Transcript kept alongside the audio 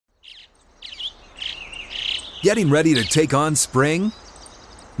Getting ready to take on spring?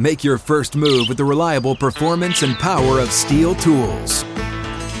 Make your first move with the reliable performance and power of Steel tools.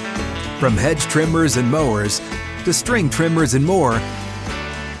 From hedge trimmers and mowers to string trimmers and more,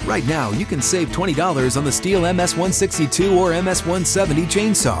 right now you can save $20 on the Steel MS-162 or MS-170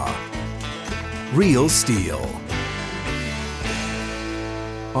 chainsaw. Real Steel.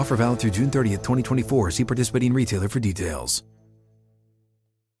 Offer valid through June 30th, 2024. See participating retailer for details.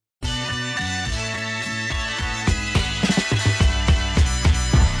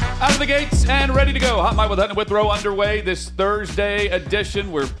 Out of the gates and ready to go. Hot Mic with Hutton and Withrow underway this Thursday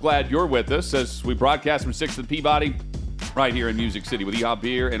edition. We're glad you're with us as we broadcast from 6th and Peabody right here in Music City with EHOP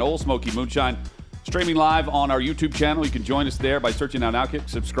Beer and Old Smoky Moonshine. Streaming live on our YouTube channel. You can join us there by searching out Outkick,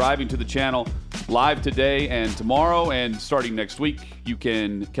 subscribing to the channel live today and tomorrow, and starting next week, you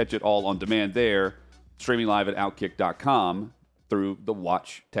can catch it all on demand there, streaming live at Outkick.com through the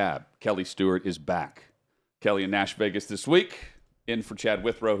Watch tab. Kelly Stewart is back. Kelly in Nash Vegas this week, in for Chad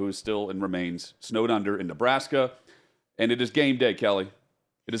Withrow, who is still and remains snowed under in Nebraska. And it is game day, Kelly.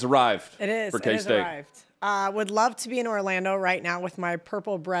 It has arrived. It is. For K-State. It has arrived. Would love to be in Orlando right now with my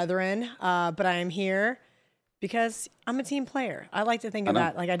purple brethren, but I am here because I'm a team player. I like to think of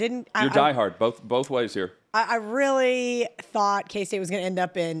that. Like You're diehard, both ways here. I really thought K-State was going to end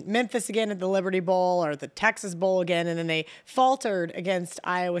up in Memphis again at the Liberty Bowl or the Texas Bowl again, and then they faltered against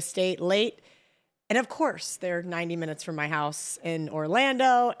Iowa State late. And of course, they're 90 minutes from my house in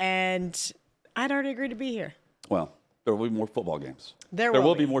Orlando, and I'd already agreed to be here. Well, there will be more football games. There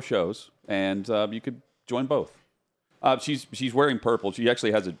will be more shows, and you could join both. She's wearing purple. She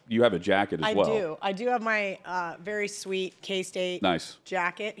actually has you have a jacket as well. I do have my very sweet K-State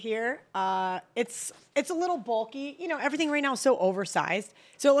jacket here. It's a little bulky. You know, everything right now is so oversized,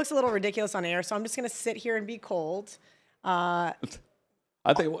 so it looks a little ridiculous on air. So I'm just going to sit here and be cold.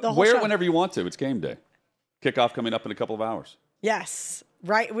 I think wear it whenever you want to. It's game day. Kickoff coming up in a couple of hours. Yes.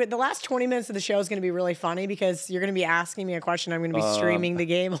 Right. The last 20 minutes of the show is going to be really funny because you're going to be asking me a question. I'm going to be streaming the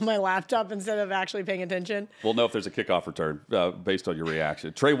game on my laptop instead of actually paying attention. We'll know if there's a kickoff return based on your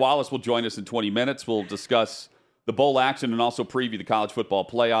reaction. Trey Wallace will join us in 20 minutes. We'll discuss the bowl action and also preview the college football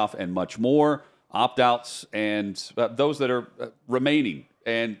playoff and much more. Opt-outs and those that are remaining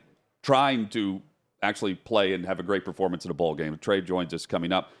and trying to actually play and have a great performance in a bowl game. Trey joins us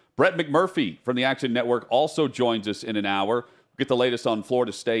coming up. Brett McMurphy from the Action Network also joins us in an hour. We'll get the latest on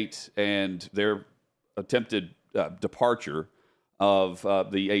Florida State and their attempted departure of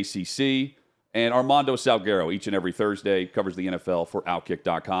the ACC. And Armando Salguero, each and every Thursday, covers the NFL for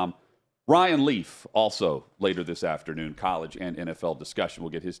Outkick.com. Ryan Leaf, also later this afternoon, college and NFL discussion.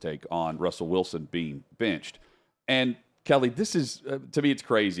 We'll get his take on Russell Wilson being benched. And, Kelly, this is, to me, it's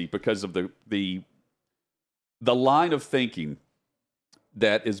crazy because of the line of thinking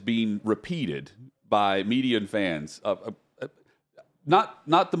that is being repeated by media and fans.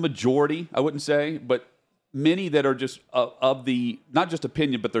 Not the majority, I wouldn't say, but many that are just of the, not just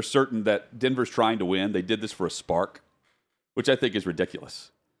opinion, but they're certain that Denver's trying to win. They did this for a spark, which I think is ridiculous.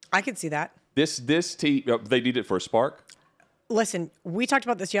 I could see that. This team, they need it for a spark? Listen, we talked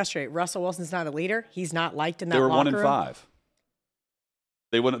about this yesterday. Russell Wilson's not a leader. He's not liked in that locker room.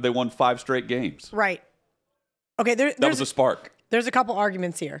 They were 1-5. They won 5 straight games. Right. Okay, that was a spark. There's a couple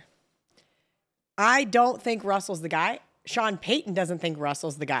arguments here. I don't think Russell's the guy. Sean Payton doesn't think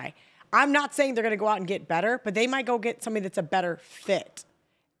Russell's the guy. I'm not saying they're going to go out and get better, but they might go get somebody that's a better fit.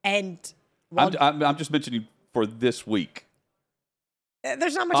 And I'm just mentioning for this week.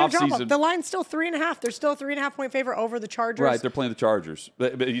 There's not much of a drop off. The line's still 3.5. They're still a 3.5-point favorite over the Chargers. Right, they're playing the Chargers.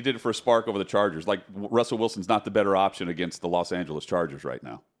 But you did it for a spark over the Chargers. Like, Russell Wilson's not the better option against the Los Angeles Chargers right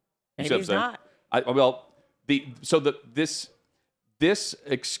now. Maybe he's not. This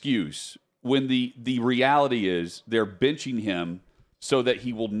excuse, when the reality is they're benching him so that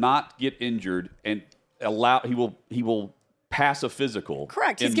he will not get injured and he will pass a physical.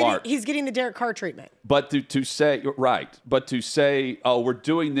 Correct. He's getting the Derek Carr treatment. But to say, oh, we're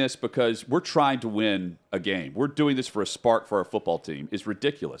doing this because we're trying to win a game. We're doing this for a spark for our football team is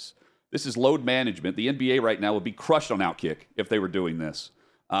ridiculous. This is load management. The NBA right now would be crushed on Outkick if they were doing this.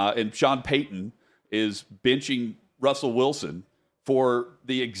 And Sean Payton is benching Russell Wilson for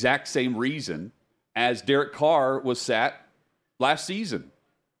the exact same reason as Derek Carr was sat last season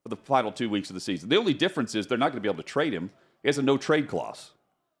for the final 2 weeks of the season. The only difference is they're not going to be able to trade him. He has a no-trade clause.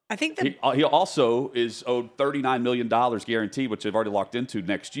 I think that he also is owed $39 million guaranteed, which they've already locked into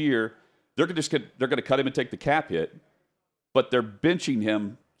next year. They're going to cut him and take the cap hit, but they're benching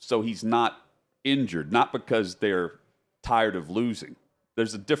him so he's not injured, not because they're tired of losing.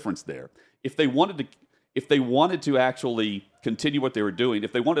 There's a difference there. If they wanted to actually continue what they were doing,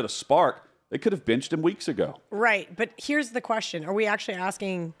 if they wanted a spark, They could have benched him weeks ago. Right. But here's the question. Are we actually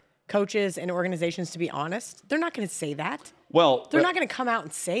asking coaches and organizations to be honest? They're not going to say that. Well, they're not going to come out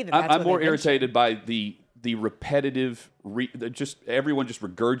and say that. I'm more irritated by the repetitive, just everyone just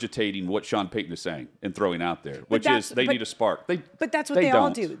regurgitating what Sean Payton is saying and throwing out there, which is they need a spark. But that's what they all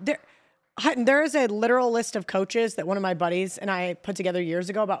do. There is a literal list of coaches that one of my buddies and I put together years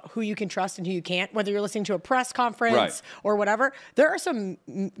ago about who you can trust and who you can't, whether you're listening to a press conference or whatever. There are some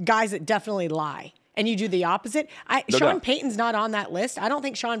guys that definitely lie. And you do the opposite. Sean Payton's not on that list. I don't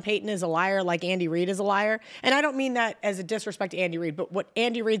think Sean Payton is a liar like Andy Reid is a liar. And I don't mean that as a disrespect to Andy Reid, but what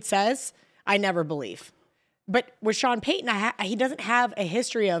Andy Reid says, I never believe. But with Sean Payton, he doesn't have a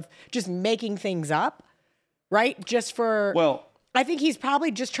history of just making things up, right? I think he's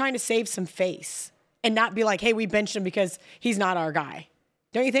probably just trying to save some face and not be like, hey, we benched him because he's not our guy.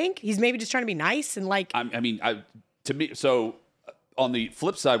 Don't you think? He's maybe just trying to be nice and like. To me, so on the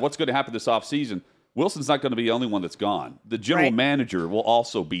flip side, what's going to happen this offseason? Wilson's not going to be the only one that's gone. The general manager will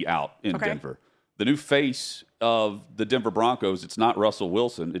also be out in Denver. The new face of the Denver Broncos, it's not Russell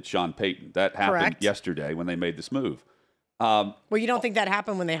Wilson, it's Sean Payton. That happened yesterday when they made this move. Well, you don't think that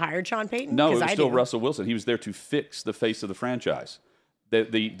happened when they hired Sean Payton? No, it was still Russell Wilson. He was there to fix the face of the franchise.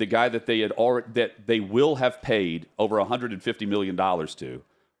 The guy that they will have paid over $150 million to,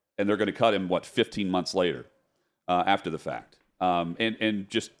 and they're going to cut him 15 months later after the fact, they're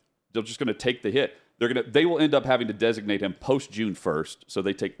just going to take the hit. They will end up having to designate him post June 1st, so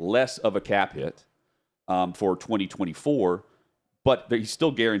they take less of a cap hit for 2024, but he's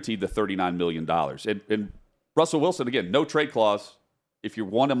still guaranteed the $39 million. And Russell Wilson, again, no trade clause. If you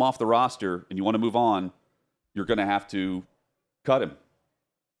want him off the roster and you want to move on, you're going to have to cut him.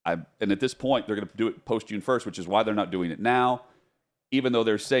 And at this point, they're going to do it post June 1st, which is why they're not doing it now, even though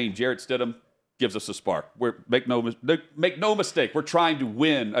they're saying Jarrett Stidham gives us a spark. Make no mistake, we're trying to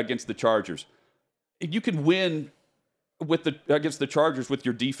win against the Chargers. You can win against the Chargers with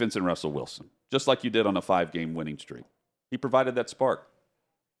your defense and Russell Wilson, just like you did on a 5-game winning streak. He provided that spark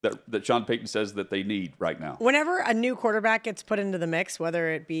that Sean Payton says that they need right now. Whenever a new quarterback gets put into the mix,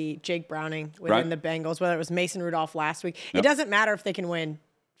 whether it be Jake Browning within the Bengals, whether it was Mason Rudolph last week, it doesn't matter if they can win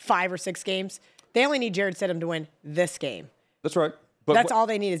 5 or 6 games. They only need Jarrett Stidham to win this game. That's right. But that's all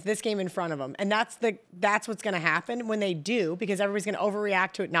they need is this game in front of them. And that's what's going to happen when they do, because everybody's going to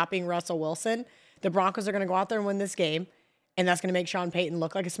overreact to it not being Russell Wilson. The Broncos are going to go out there and win this game, and that's going to make Sean Payton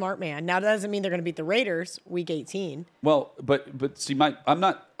look like a smart man. Now, that doesn't mean they're going to beat the Raiders week 18. Well, but see, I'm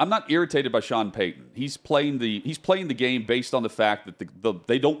not irritated by Sean Payton. He's playing the game based on the fact that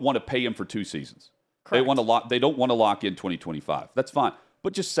they don't want to pay him for 2 seasons. Correct. They don't want to lock in 2025. That's fine,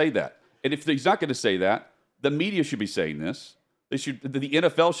 but just say that. And if he's not going to say that, the media should be saying this. The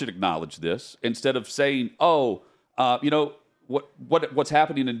NFL should acknowledge this instead of saying, what's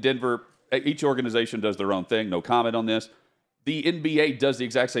happening in Denver. Each organization does their own thing. No comment on this. The NBA does the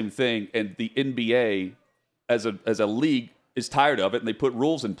exact same thing, and the NBA, as a league, is tired of it, and they put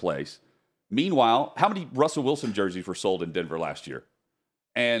rules in place. Meanwhile, how many Russell Wilson jerseys were sold in Denver last year?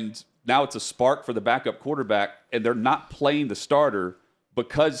 And now it's a spark for the backup quarterback, and they're not playing the starter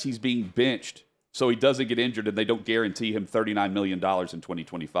because he's being benched so he doesn't get injured, and they don't guarantee him $39 million in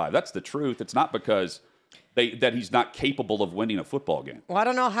 2025. That's the truth. It's not because that he's not capable of winning a football game. Well, I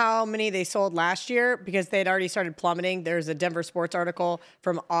don't know how many they sold last year because they'd already started plummeting. There's a Denver Sports article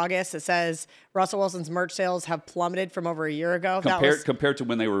from August that says Russell Wilson's merch sales have plummeted from over a year ago. Compared to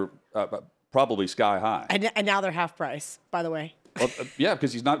when they were probably sky high. And now they're half price, by the way. Well, yeah,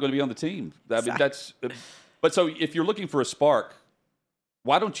 because he's not going to be on the team. But so if you're looking for a spark,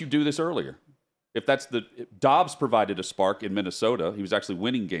 why don't you do this earlier? If Dobbs provided a spark in Minnesota, he was actually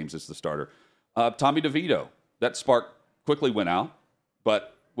winning games as the starter. Tommy DeVito, that spark quickly went out,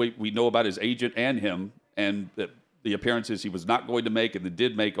 but we know about his agent and him and the appearances he was not going to make and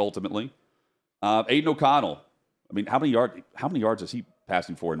did make ultimately. Aiden O'Connell, I mean, how many yards is he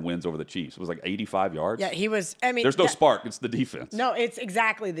passing for in wins over the Chiefs? It was like 85 yards? Yeah, he was. I mean, there's no spark. It's the defense. No, it's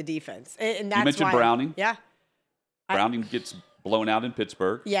exactly the defense. And that's you mentioned Browning. Yeah. Browning gets blown out in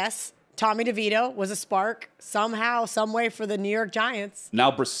Pittsburgh. Yes. Tommy DeVito was a spark somehow, some way for the New York Giants. Now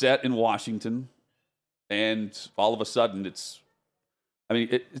Brissett in Washington, and all of a sudden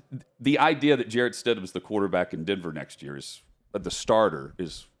the idea that Jarrett Stidham is the quarterback in Denver next year is the starter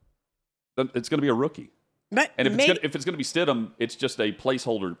it's going to be a rookie. But and if it's going to be Stidham, it's just a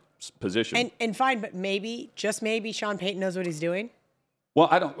placeholder position. And fine, but just maybe Sean Payton knows what he's doing. Well,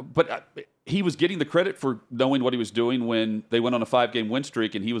 I don't. But he was getting the credit for knowing what he was doing when they went on a 5-game win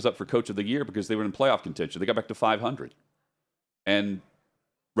streak, and he was up for Coach of the Year because they were in playoff contention. They got back to 500, and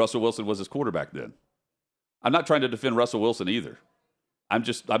Russell Wilson was his quarterback then. I'm not trying to defend Russell Wilson either.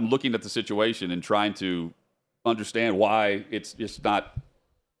 I'm looking at the situation and trying to understand why it's not.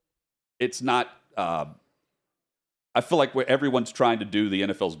 I feel like everyone's trying to do the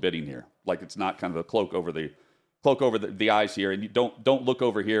NFL's bidding here. Like it's not kind of a cloak over the eyes here, and you don't look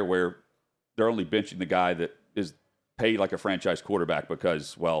over here where they're only benching the guy that is paid like a franchise quarterback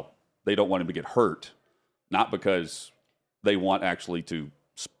because, well, they don't want him to get hurt, not because they want actually to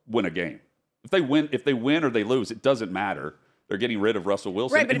win a game. If they win or they lose, it doesn't matter. They're getting rid of Russell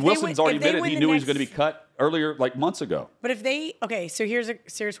Wilson. Right, but and Wilson's already admitted he knew he was going to be cut earlier, like months ago. But so here's a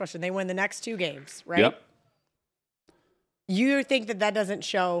serious question. They win the next 2 games, right? Yep. You think that doesn't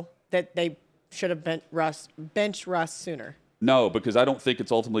show that they should have benched Russ sooner? No, because I don't think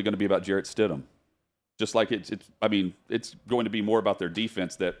it's ultimately going to be about Jarrett Stidham. Just like it's going to be more about their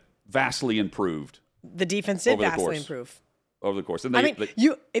defense that vastly improved. The defense did vastly improve over the course. And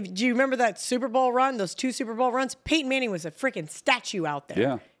do you remember that Super Bowl run? Those 2 Super Bowl runs. Peyton Manning was a freaking statue out there.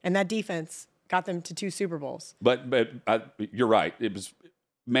 Yeah, and that defense got them to 2 Super Bowls. But you're right.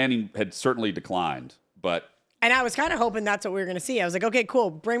 Manning had certainly declined, but. And I was kind of hoping that's what we were going to see. I was like, okay,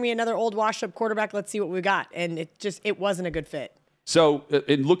 cool. Bring me another old washed-up quarterback. Let's see what we got. And it wasn't a good fit. So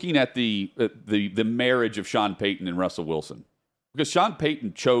in looking at the marriage of Sean Payton and Russell Wilson, because Sean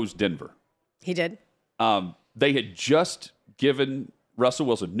Payton chose Denver. He did. They had just given Russell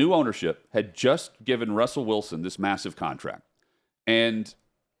Wilson, new ownership, had just given Russell Wilson this massive contract. And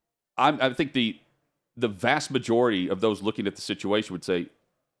I think the vast majority of those looking at the situation would say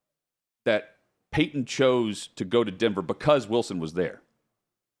that Peyton chose to go to Denver because Wilson was there.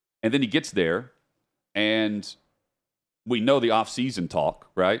 And then he gets there, and we know the offseason talk,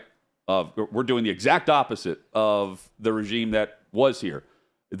 right? We're doing the exact opposite of the regime that was here.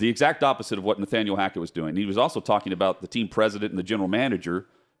 The exact opposite of what Nathaniel Hackett was doing. He was also talking about the team president and the general manager,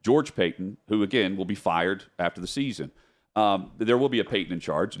 George Payton, who, again, will be fired after the season. There will be a Payton in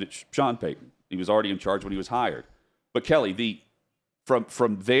charge, and it's Sean Payton. He was already in charge when he was hired. But, Kelly,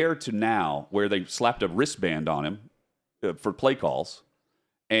 From there to now, where they slapped a wristband on him for play calls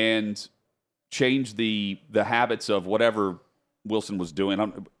and changed the habits of whatever Wilson was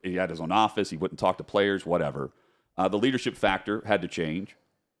doing. He had his own office. He wouldn't talk to players, whatever. The leadership factor had to change.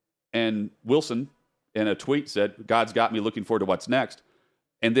 And Wilson, in a tweet, said, God's got me looking forward to what's next.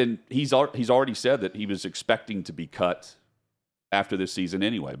 And then he's already said that he was expecting to be cut after this season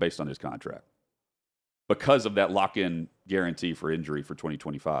anyway, based on his contract, because of that lock-in guarantee for injury for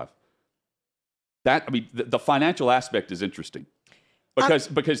 2025. The financial aspect is interesting because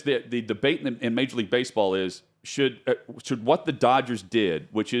the debate in Major League Baseball is should what the Dodgers did,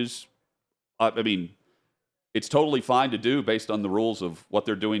 which is, it's totally fine to do based on the rules of what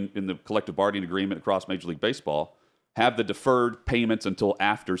they're doing in the collective bargaining agreement across Major League Baseball, have the deferred payments until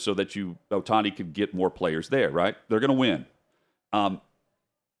after so that Ohtani could get more players there, right? They're going to win.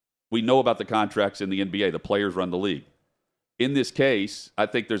 We know about the contracts in the NBA. The players run the league. In this case, I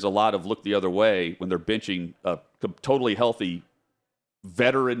think there's a lot of look the other way when they're benching a totally healthy,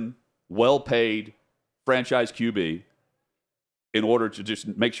 veteran, well-paid franchise QB in order to just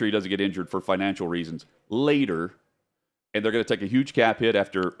make sure he doesn't get injured for financial reasons later. And they're going to take a huge cap hit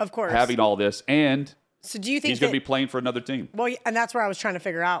after having all this. And so do you think he's going to be playing for another team? Well, and that's where I was trying to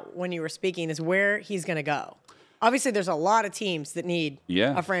figure out when you were speaking is where he's going to go. Obviously, there's a lot of teams that need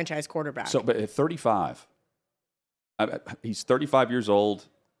a franchise quarterback. So, but at 35, he's 35 years old.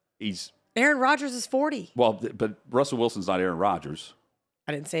 Aaron Rodgers is 40. Well, but Russell Wilson's not Aaron Rodgers.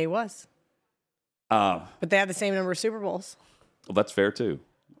 I didn't say he was. But they have the same number of Super Bowls. Well, that's fair, too.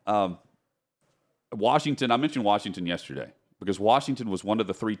 Washington, I mentioned Washington yesterday because Washington was one of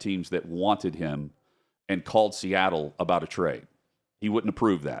the 3 teams that wanted him and called Seattle about a trade. He wouldn't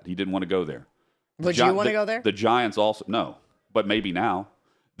approve that. He didn't want to go there. Would you want to go there? The Giants also, no, but maybe now.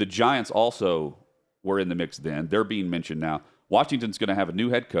 The Giants also were in the mix then. They're being mentioned now. Washington's going to have a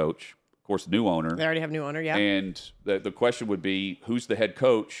new head coach, of course, new owner. They already have a new owner, yeah. And the question would be, who's the head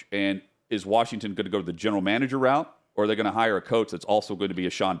coach? And is Washington going to go to the general manager route, or are they going to hire a coach that's also going to be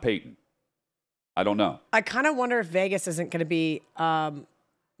a Sean Payton? I don't know. I kind of wonder if Vegas isn't going to be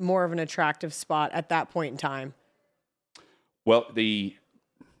more of an attractive spot at that point in time. Well, the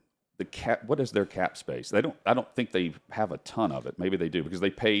cap, what is their cap space? I don't think they have a ton of it. Maybe they do because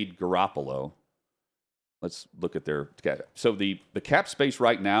they paid Garoppolo. Let's look at their cap. So the cap space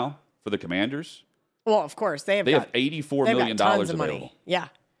right now for the Commanders. Well, of course they have $84 million available. Money. Yeah.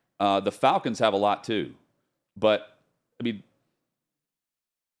 The Falcons have a lot too, but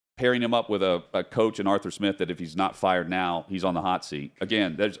pairing him up with a coach in Arthur Smith that if he's not fired now, he's on the hot seat.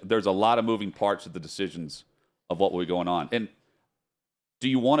 Again, there's a lot of moving parts of the decisions of what will be going on. And do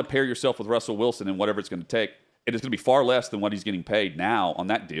you want to pair yourself with Russell Wilson and whatever it's going to take? It is going to be far less than what he's getting paid now on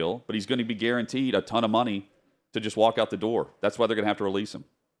that deal, but he's going to be guaranteed a ton of money to just walk out the door. That's why they're going to have to release him.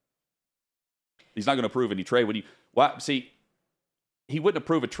 He's not going to approve any trade. He wouldn't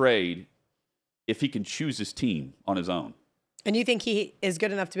approve a trade if he can choose his team on his own. And you think he is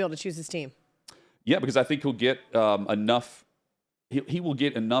good enough to be able to choose his team? Yeah, because I think he'll get enough. He will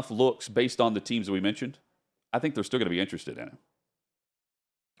get enough looks based on the teams that we mentioned. I think they're still going to be interested in him.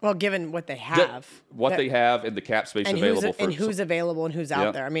 Well, given what they have. They have and the cap space available. Who's available and who's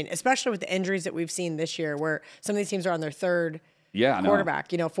out there. I mean, especially with the injuries that we've seen this year where some of these teams are on their third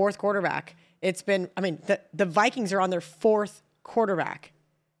quarterback, fourth quarterback. It's been, the Vikings are on their fourth quarterback.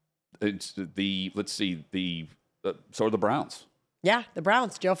 It's so are the Browns. Yeah, the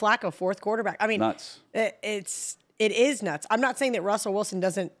Browns, Joe Flacco, fourth quarterback. Nuts. It is nuts. I'm not saying that Russell Wilson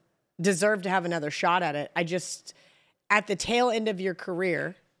doesn't deserve to have another shot at it. I just, at the tail end of your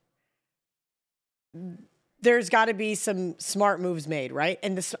career, there's got to be some smart moves made, right?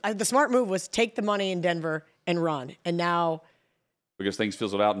 And the smart move was take the money in Denver and run. And now, because things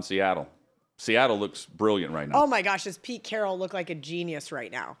fizzled out in Seattle. Seattle looks brilliant right now. Oh my gosh, does Pete Carroll look like a genius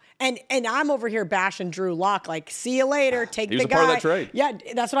right now? And I'm over here bashing Drew Lock, like, see you later, take the guy. He was a part of that trade. Yeah,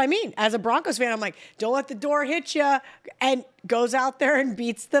 that's what I mean. As a Broncos fan, I'm like, don't let the door hit you. And goes out there and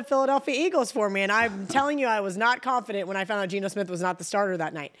beats the Philadelphia Eagles for me. And I'm telling you, I was not confident when I found out Geno Smith was not the starter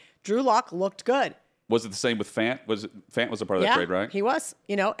that night. Drew Lock looked good. Was it the same with Fant? Fant was a part of that trade, right? He was.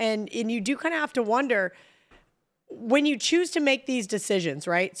 And you do kind of have to wonder, when you choose to make these decisions,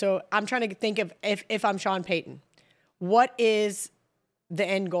 right? So I'm trying to think of if I'm Sean Payton, what is the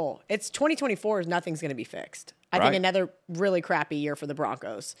end goal? It's 2024 nothing's going to be fixed. I think another really crappy year for the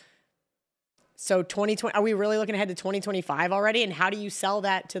Broncos. So 2020, are we really looking ahead to 2025 already? And how do you sell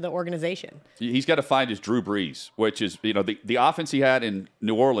that to the organization? He's got to find his Drew Brees, which is, the offense he had in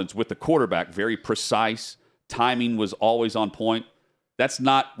New Orleans with the quarterback, very precise. Timing was always on point. That's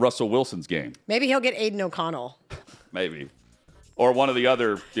not Russell Wilson's game. Maybe he'll get Aiden O'Connell. Maybe. Or one of the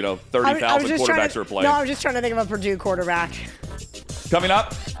other, 30,000 quarterbacks who are playing. No, I was just trying to think of a Purdue quarterback. Coming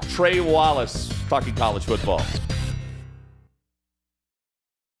up, Trey Wallace talking college football.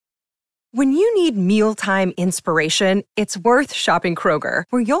 When you need mealtime inspiration, it's worth shopping Kroger,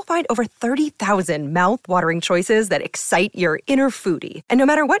 where you'll find over 30,000 mouth-watering choices that excite your inner foodie. And no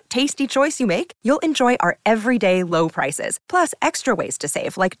matter what tasty choice you make, you'll enjoy our everyday low prices, plus extra ways to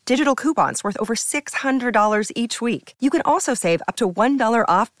save, like digital coupons worth over $600 each week. You can also save up to $1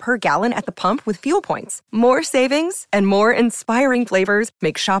 off per gallon at the pump with fuel points. More savings and more inspiring flavors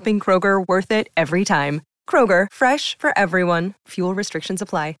make shopping Kroger worth it every time. Kroger, fresh for everyone. Fuel restrictions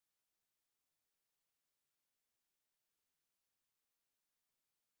apply.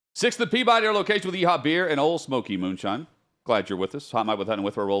 6th and Peabody, our location with E-Hop Beer and Old Smoky Moonshine. Glad you're with us. Hot Mic with Hunt and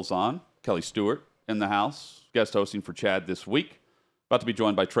With rolls on. Kelly Stewart in the house, guest hosting for Chad this week. About to be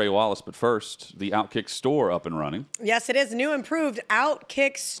joined by Trey Wallace, but first, the Outkick store up and running. Yes, it is. New improved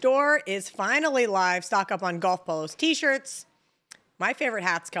Outkick store is finally live. Stock up on golf polos, t-shirts. My favorite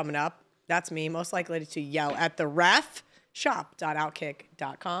hat's coming up. That's me, most likely to yell at the ref.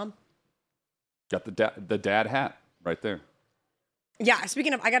 Shop.outkick.com. Got the dad hat right there. Yeah,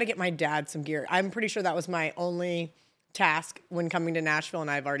 speaking of, I got to get my dad some gear. I'm pretty sure that was my only task when coming to Nashville,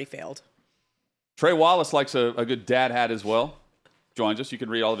 and I've already failed. Trey Wallace likes a good dad hat as well. Joins us. You can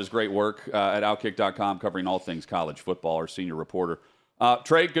read all of his great work at Outkick.com, covering all things college football, our senior reporter.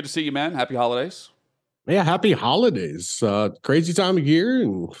 Trey, good to see you, man. Happy holidays. Yeah, happy holidays. Crazy time of year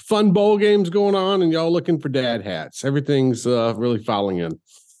and fun bowl games going on, and y'all looking for dad hats. Everything's really filing in.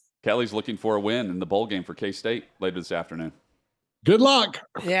 Kelly's looking for a win in the bowl game for K-State later this afternoon. Good luck.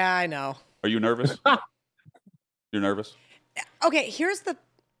 Yeah, I know. Are you nervous? You're nervous? Okay, here's the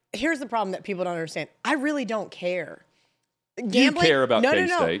problem that people don't understand. I really don't care. Gambling, you care about K-State.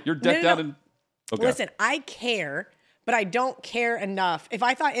 No. You're decked out in... Okay. Listen, I care, but I don't care enough. If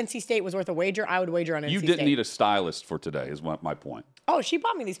I thought NC State was worth a wager, I would wager on NC State. You didn't need a stylist for today, is my point. Oh, she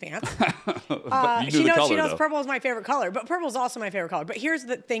bought me these pants. She knows purple is my favorite color, but purple is also my favorite color. But here's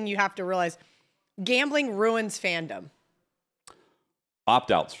the thing you have to realize. Gambling ruins fandom.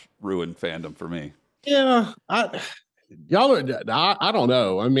 Opt-outs ruin fandom for me. Yeah, I don't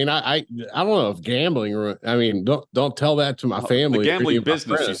know. I mean, I don't know if gambling. I mean, don't tell that to my family. The gambling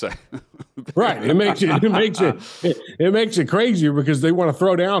business, you say. Right. It makes it crazier because they want to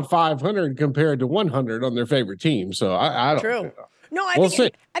throw down 500 compared to 100 on their favorite team. So I don't. True. No, I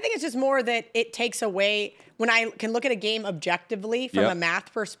think it's just more that it takes away when I can look at a game objectively from a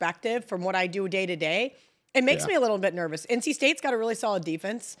math perspective, from what I do day to day. It makes me a little bit nervous. NC State's got a really solid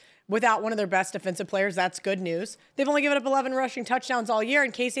defense without one of their best defensive players. That's good news. They've only given up 11 rushing touchdowns all year,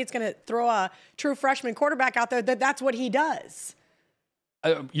 and K-State's going to throw a true freshman quarterback out there that's what he does.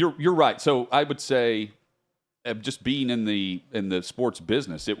 You're right. So I would say just being in the sports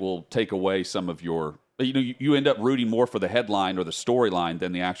business, it will take away some of your, you end up rooting more for the headline or the storyline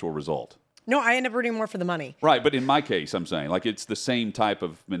than the actual result. No, I end up rooting more for the money. Right, but in my case, I'm saying it's the same type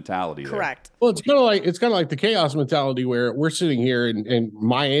of mentality. Correct. There. Well, it's kind of like the chaos mentality where we're sitting here and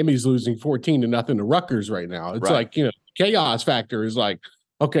Miami's losing 14-0 to Rutgers right now. It's like, chaos factor is like,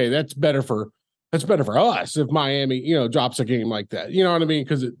 okay, that's better for us if Miami, drops a game like that. You know what I mean?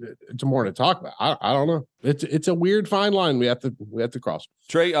 Because it's more to talk about. I don't know. It's a weird fine line we have to cross.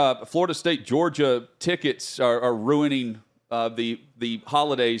 Trey, Florida State, Georgia tickets are ruining the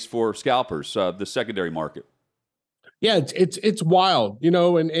holidays for scalpers, the secondary market. Yeah, it's wild,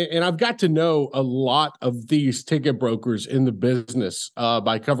 and I've got to know a lot of these ticket brokers in the business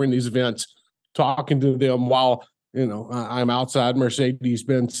by covering these events, talking to them while I'm outside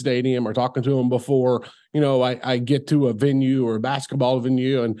Mercedes-Benz Stadium or talking to them before I get to a venue or a basketball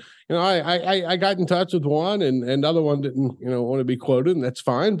venue, and I got in touch with one, and another one didn't want to be quoted, and that's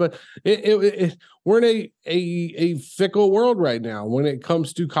fine. But we're in a fickle world right now when it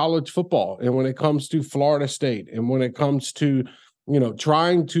comes to college football, and when it comes to Florida State, and when it comes to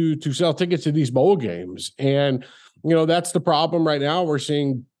trying to sell tickets to these bowl games, and that's the problem right now. We're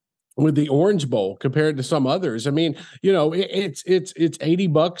seeing with the Orange Bowl compared to some others. I mean, it's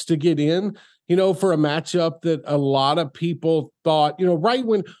 $80 to get in, for a matchup that a lot of people thought, right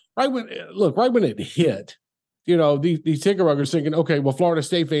when it hit, these ticket brokers thinking, okay, well, Florida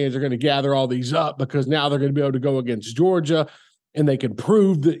State fans are going to gather all these up because now they're going to be able to go against Georgia and they can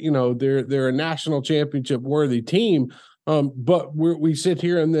prove that, they're a national championship worthy team. But we sit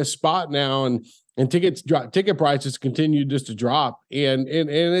here in this spot now and ticket prices continue just to drop. And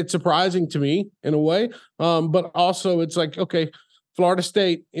it's surprising to me in a way. But also it's like, okay, Florida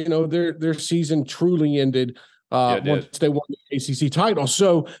State, their season truly ended once they won the ACC title.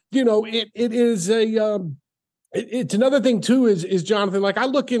 So, it is it's another thing too, is Jonathan, like I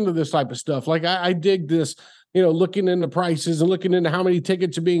look into this type of stuff. Like I dig this, looking into prices and looking into how many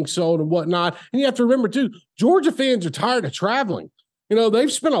tickets are being sold and whatnot. And you have to remember too, Georgia fans are tired of traveling.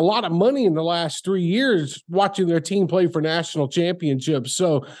 They've spent a lot of money in the last 3 years watching their team play for national championships.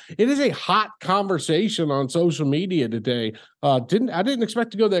 So it is a hot conversation on social media today. I didn't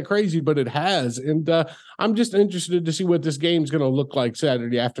expect to go that crazy, but it has. And I'm just interested to see what this game's going to look like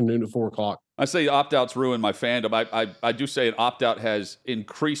Saturday afternoon at 4:00. I say opt-outs ruin my fandom. I do say an opt-out has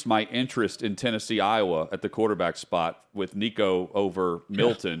increased my interest in Tennessee, Iowa at the quarterback spot with Nico over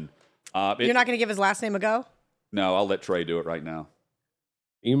Milton. You're not going to give his last name a go? No, I'll let Trey do it right now.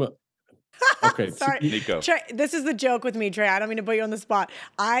 Okay. Sorry. Nico. Trey, this is the joke with me, Trey. I don't mean to put you on the spot.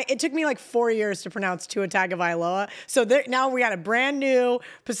 It took me like 4 years to pronounce Tua Tagovailoa. So now we got a brand new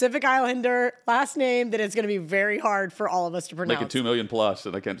Pacific Islander last name that is going to be very hard for all of us to pronounce. Making 2 million plus,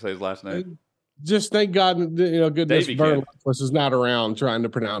 and I can't say his last name. Just thank God, goodness Verlaquez is not around trying to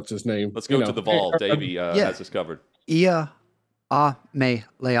pronounce his name. Let's go to the vault. Davey has us covered. Ia a me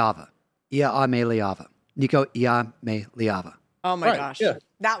leava. Ia a me leava. Nico ia me leava. Oh my gosh. Yeah.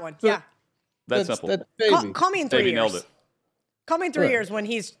 That one. Yeah. That's simple. Call me in 3 Davey years. nailed it. Call me in 3 years when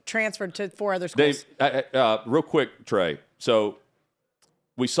he's transferred to 4 other schools. Dave, real quick, Trey. So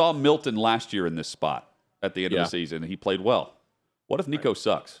we saw Milton last year in this spot at the end of the season, and he played well. What if Nico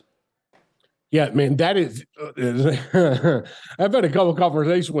sucks? Yeah, man, that is. I've had a couple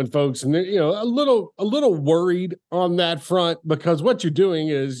conversations with folks, and they're a little worried on that front because what you're doing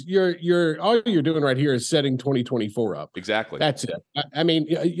is all you're doing right here is setting 2024 up. Exactly. That's it. I mean,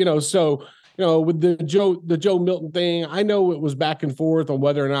 so with the Joe Milton thing, I know it was back and forth on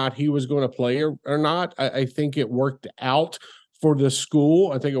whether or not he was going to play or not. I think it worked out for the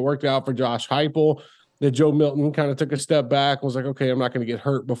school. I think it worked out for Josh Heupel. That Joe Milton kind of took a step back and was like, okay, I'm not going to get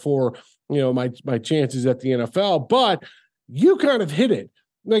hurt before my chances at the NFL. But you kind of hit it.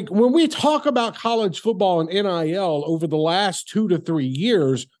 Like when we talk about college football and NIL over the last 2 to 3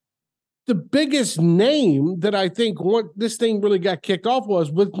 years, the biggest name that I think this thing really got kicked off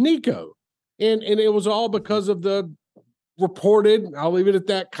was with Nico. And it was all because of the reported, I'll leave it at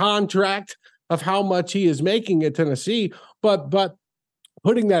that, contract of how much he is making at Tennessee. But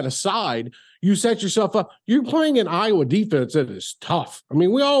putting that aside, you set yourself up. You're playing an Iowa defense that is tough. I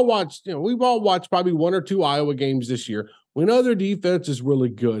mean, we've all watched probably 1 or 2 Iowa games this year. We know their defense is really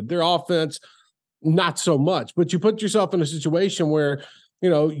good. Their offense, not so much. But you put yourself in a situation where,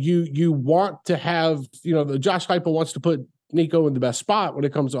 you want to have, the Josh Heupel wants to put Nico in the best spot when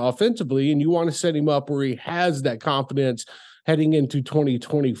it comes to offensively, and you want to set him up where he has that confidence heading into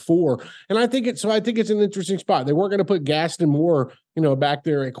 2024. And I think it's an interesting spot. They weren't going to put Gaston Moore, back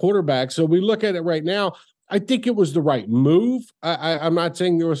there at quarterback. So we look at it right now. I think it was the right move. I'm not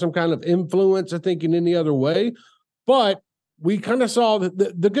saying there was some kind of influence, I think, in any other way, but we kind of saw that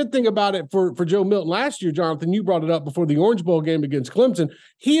the good thing about it for Joe Milton last year, Jonathan, you brought it up before the Orange Bowl game against Clemson.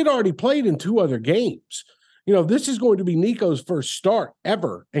 He had already played in 2 other games. This is going to be Nico's first start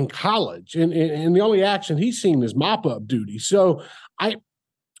ever in college. And the only action he's seen is mop-up duty. So a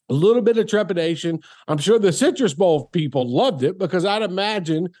little bit of trepidation. I'm sure the Citrus Bowl people loved it because I'd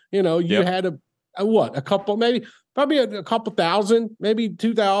imagine, you had a couple, probably a couple thousand, maybe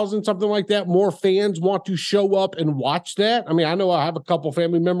 2,000, something like that. More fans want to show up and watch that. I mean, I know I have a couple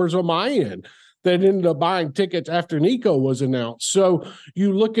family members on my end that ended up buying tickets after Nico was announced. So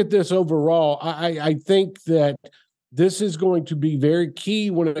you look at this overall, I think that this is going to be very key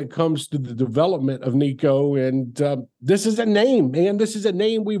when it comes to the development of Nico. And this is a name, man. This is a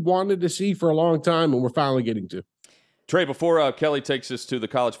name we've wanted to see for a long time, and we're finally getting to. Trey, before Kelly takes us to the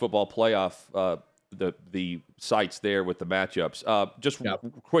college football playoff, the sites there with the matchups,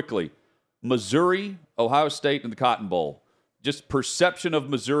 quickly, Missouri, Ohio State, and the Cotton Bowl. Just perception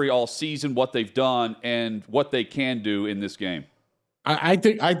of Missouri all season, what they've done, and what they can do in this game. I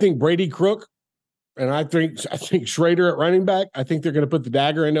think Brady Crook, and I think Schrader at running back. I think they're going to put the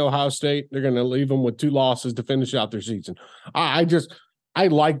dagger into Ohio State. They're going to leave them with 2 losses to finish out their season. I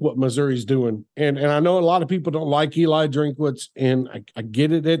like what Missouri's doing, and I know a lot of people don't like Eli Drinkwitz, and I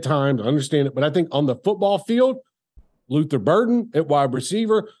get it at times, I understand it, but I think on the football field, Luther Burden at wide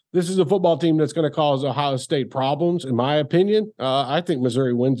receiver. This is a football team that's going to cause Ohio State problems, in my opinion. I think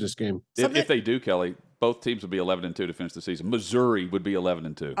Missouri wins this game. If they do, Kelly, both teams would be 11-2 to finish the season. Missouri would be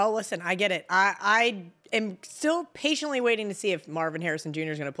 11-2. Oh, listen, I get it. I am still patiently waiting to see if Marvin Harrison Jr.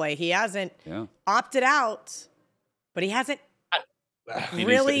 is going to play. He hasn't opted out, but he hasn't he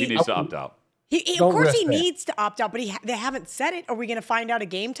needs to opt out. Of course he needs to opt out, but they haven't said it. Are we going to find out a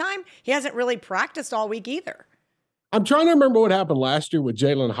game time? He hasn't really practiced all week either. I'm trying to remember what happened last year with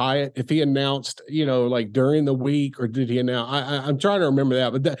Jalen Hyatt. If he announced, like during the week, or did he announce? I'm trying to remember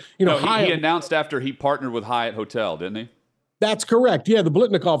that. But Hyatt, he announced after he partnered with Hyatt Hotel, didn't he? That's correct. Yeah, the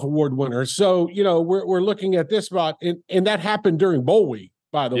Blitnikoff Award winner. So we're looking at this spot, and that happened during bowl week,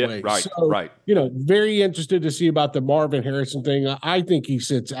 by the way. Right. So, right. Very interested to see about the Marvin Harrison thing. I think he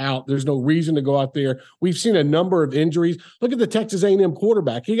sits out. There's no reason to go out there. We've seen a number of injuries. Look at the Texas A&M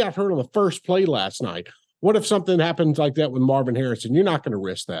quarterback. He got hurt on the first play last night. What if something happens like that with Marvin Harrison? You're not going to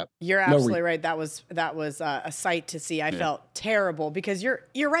risk that. You're absolutely right. That was a sight to see. I felt terrible because you're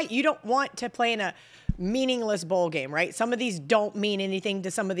right. You don't want to play in a meaningless bowl game, right? Some of these don't mean anything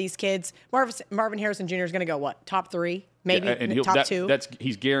to some of these kids. Marvin Harrison Jr. is going to go what? Top 3, maybe top 2.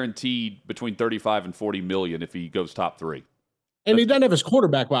 He's guaranteed between 35 and 40 million if he goes top 3. And he doesn't have his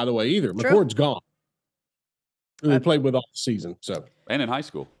quarterback, by the way, either. McCord's gone. Who he played with all season. So and in high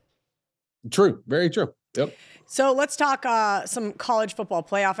school. True. Very true. Yep. So let's talk some college football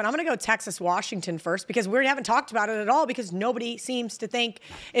playoff. And I'm going to go Texas-Washington first because we haven't talked about it at all because nobody seems to think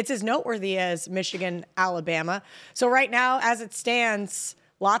it's as noteworthy as Michigan-Alabama. So right now, as it stands,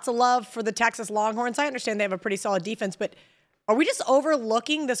 lots of love for the Texas Longhorns. I understand they have a pretty solid defense, but are we just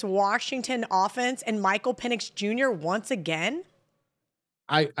overlooking this Washington offense and Michael Penix Jr. once again?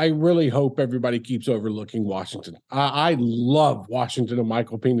 I really hope everybody keeps overlooking Washington. I love Washington and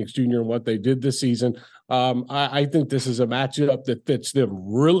Michael Penix Jr. and what they did this season. I think this is a matchup that fits them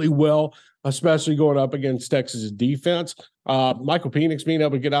really well, especially going up against Texas' defense. Michael Penix being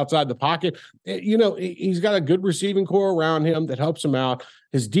able to get outside the pocket. He's got a good receiving core around him that helps him out.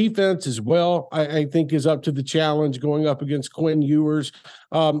 His defense as well, I think, is up to the challenge going up against Quinn Ewers.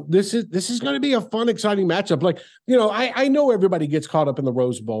 This is going to be a fun, exciting matchup. I know everybody gets caught up in the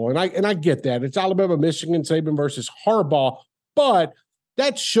Rose Bowl, and I get that. It's Alabama, Michigan, Saban versus Harbaugh, but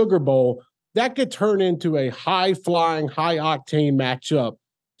that Sugar Bowl, that could turn into a high-flying, high-octane matchup,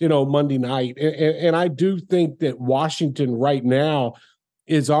 Monday night. And I do think that Washington right now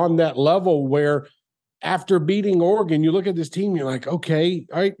is on that level where after beating Oregon, you look at this team, you're like, okay,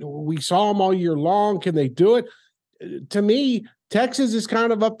 all right, we saw them all year long. Can they do it? To me, Texas is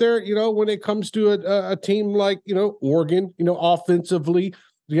kind of up there, when it comes to a team like, Oregon, offensively.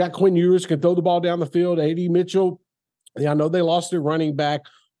 You got Quinn Ewers can throw the ball down the field. A.D. Mitchell, I know they lost their running back,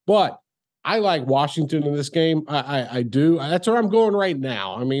 but I like Washington in this game. I do. That's where I'm going right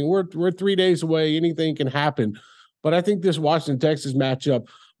now. I mean, we're 3 days away. Anything can happen. But I think this Washington-Texas matchup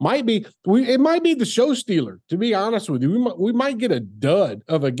it might be the show stealer, to be honest with you. We might get a dud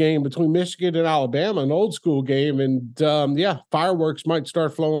of a game between Michigan and Alabama, an old school game, and fireworks might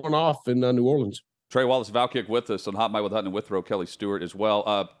start flowing off in New Orleans. Trey Wallace of Outkick with us on Hot Mic with Hutton and Withrow, Kelly Stewart as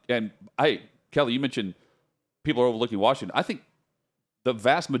well. And hey, Kelly, you mentioned people are overlooking Washington. I think the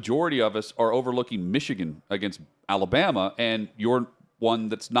vast majority of us are overlooking Michigan against Alabama, and you're one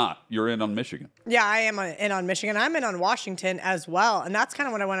that's not. You're in on Michigan. Yeah, I am in on Michigan. I'm in on Washington as well. And that's kind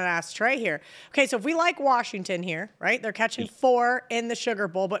of what I wanted to ask Trey here. Okay, so if we like Washington here, right? They're catching 4 in the Sugar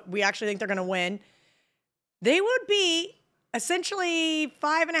Bowl, but we actually think they're going to win. They would be essentially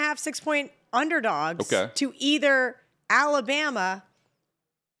 5.5, 6-point underdogs to either Alabama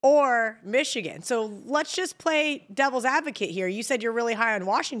or Michigan. So let's just play devil's advocate here. You said you're really high on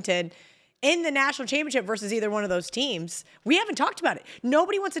Washington in the national championship versus either one of those teams. We haven't talked about it.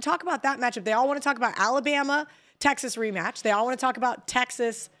 Nobody wants to talk about that matchup. They all want to talk about Alabama, Texas rematch. They all want to talk about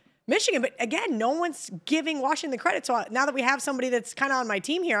Texas, Michigan. But again, no one's giving Washington the credit. So now that we have somebody that's kind of on my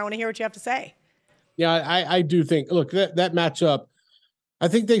team here, I want to hear what you have to say. Yeah, I do think, look, that matchup, I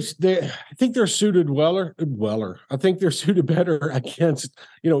think they're suited Weller. I think they're suited better against,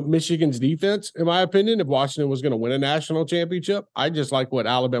 Michigan's defense, in my opinion. If Washington was going to win a national championship, I just like what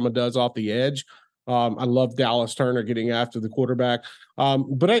Alabama does off the edge. I love Dallas Turner getting after the quarterback.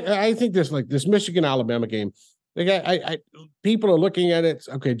 But I think this Michigan-Alabama game, people are looking at it.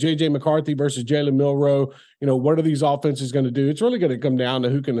 Okay, J.J. McCarthy versus Jalen Milroe. What are these offenses going to do? It's really going to come down to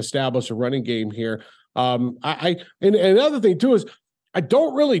who can establish a running game here. And another thing too is, I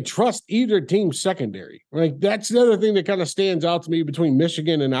don't really trust either team's secondary. Like, that's the other thing that kind of stands out to me between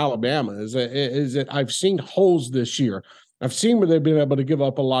Michigan and Alabama is that I've seen holes this year. I've seen where they've been able to give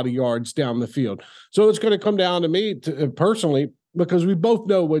up a lot of yards down the field. So it's going to come down to me personally, because we both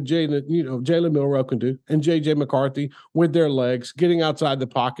know what Jalen Milroe can do and J.J. McCarthy with their legs, getting outside the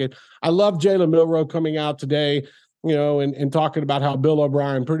pocket. I love Jalen Milroe coming out today, and talking about how Bill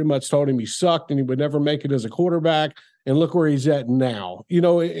O'Brien pretty much told him he sucked and he would never make it as a quarterback. And look where he's at now.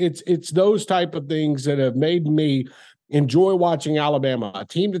 It's those type of things that have made me enjoy watching Alabama, a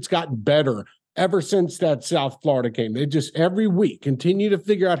team that's gotten better ever since that South Florida game. They just every week continue to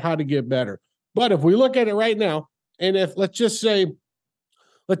figure out how to get better. But if we look at it right now, and if let's just say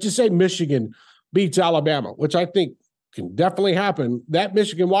Michigan beats Alabama, which I think can definitely happen, that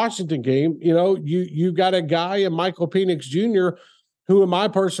Michigan-Washington game, you got a guy in Michael Penix Jr. who, in my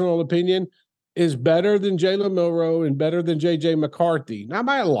personal opinion, is better than Jalen Milroe and better than J.J. McCarthy. Not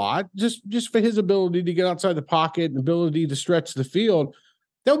by a lot, just for his ability to get outside the pocket and ability to stretch the field.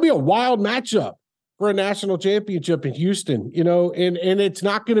 That would be a wild matchup for a national championship in Houston, and it's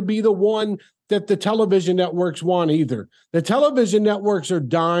not going to be the one that the television networks want either. The television networks are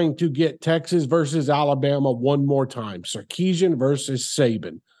dying to get Texas versus Alabama one more time, Sarkisian versus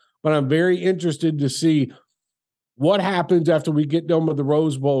Saban. But I'm very interested to see what happens after we get done with the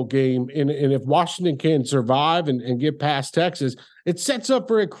Rose Bowl game, and if Washington can survive and get past Texas, it sets up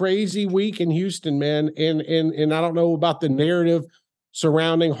for a crazy week in Houston, man. And I don't know about the narrative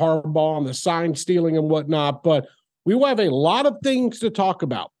surrounding Harbaugh and the sign stealing and whatnot, but we will have a lot of things to talk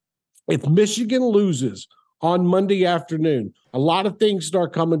about. If Michigan loses on Monday afternoon, a lot of things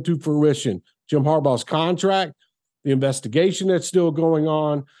start coming to fruition. Jim Harbaugh's contract, the investigation that's still going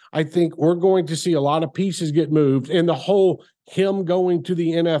on. I think we're going to see a lot of pieces get moved, and the whole him going to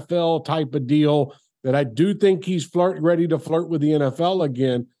the NFL type of deal that I do think he's ready to flirt with the NFL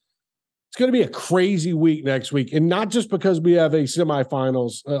again. It's going to be a crazy week next week, and not just because we have a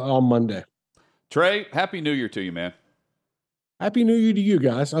semifinals on Monday. Trey, Happy New Year to you, man. Happy New Year to you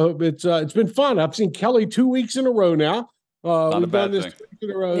guys. I hope it's been fun. I've seen Kelly 2 weeks in a row now. Not a bad thing. In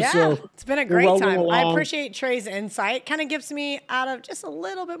a row, yeah, so it's been a great time. Along. I appreciate Trey's insight. Kind of gives me out of just a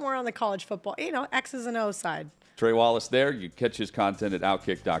little bit more on the college football, X's and O's side. Trey Wallace there. You catch his content at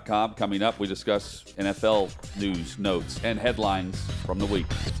Outkick.com. Coming up, we discuss NFL news, notes, and headlines from the week.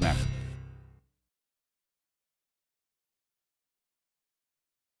 It's next.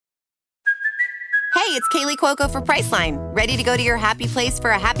 Hey, it's Kaylee Cuoco for Priceline. Ready to go to your happy place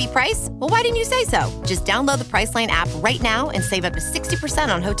for a happy price? Well, why didn't you say so? Just download the Priceline app right now and save up to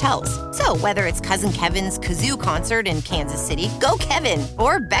 60% on hotels. So whether it's Cousin Kevin's Kazoo Concert in Kansas City, go Kevin,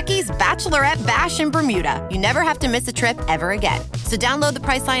 or Becky's Bachelorette Bash in Bermuda, you never have to miss a trip ever again. So download the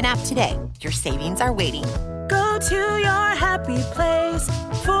Priceline app today. Your savings are waiting. Go to your happy place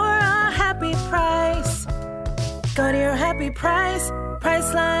for a happy price. Go to your happy price,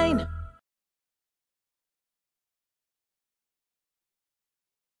 Priceline.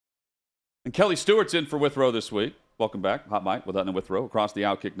 And Kelly Stewart's in for Withrow this week. Welcome back. Hot Mic with Hutton and Withrow across the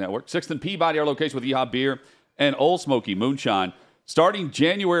Outkick Network. 6th and Peabody, our location with Yeehaw Beer and Old Smoky Moonshine. Starting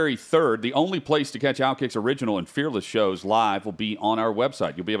January 3rd, the only place to catch Outkick's original and Fearless shows live will be on our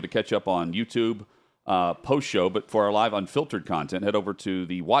website. You'll be able to catch up on YouTube post-show, but for our live unfiltered content, head over to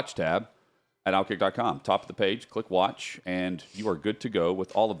the Watch tab at Outkick.com. Top of the page, click Watch, and you are good to go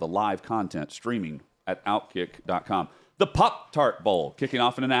with all of the live content streaming at Outkick.com. The Pop-Tart Bowl kicking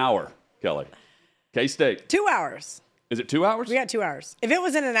off in an hour, Kelly. K-State. 2 hours. Is it 2 hours? We got 2 hours. If it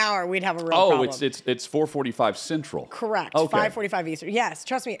was in an hour, we'd have a real problem. Oh, it's 4:45 Central. Correct. Okay. 5:45 Eastern. Yes,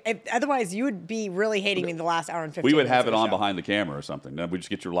 trust me. Otherwise, you would be really hating me the last hour and 15 We would minutes have of it the on show. behind the camera or something. Then we just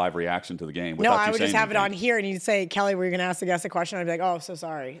get your live reaction to the game. No, I would just have it on here, and you'd say, Kelly, were you going to ask the guest a question? I'd be like, oh, so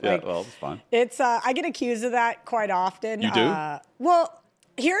sorry. Yeah, Like, well, it's fine. It's I get accused of that quite often. You do? Well,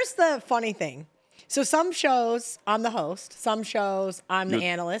 here's the funny thing. So some shows I'm the host, some shows I'm the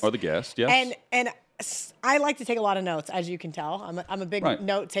analyst Or the guest, yes. And I like to take a lot of notes, as you can tell. I'm a big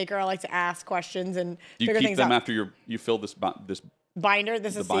note taker. I like to ask questions and figure things out. You keep them after you fill this binder.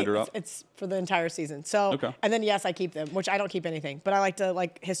 This is binder up? It's for the entire season. So and then yes, I keep them, which I don't keep anything, but I like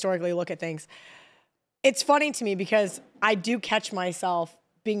to historically look at things. It's funny to me because I do catch myself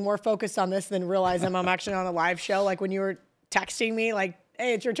being more focused on this than realizing I'm actually on a live show. Like when you were texting me, like,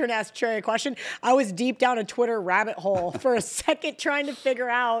 hey, it's your turn to ask Trey a question. I was deep down a Twitter rabbit hole for a second trying to figure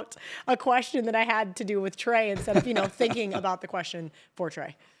out a question that I had to do with Trey instead of, thinking about the question for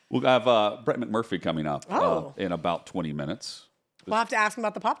Trey. We'll have Brett McMurphy coming up in about 20 minutes. We'll have to ask him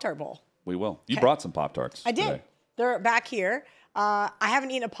about the Pop-Tart Bowl. We will. You brought some Pop-Tarts I did. today. They're back here. I haven't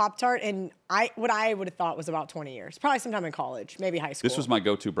eaten a Pop-Tart in what I would have thought was about 20 years. Probably sometime in college, maybe high school. This was my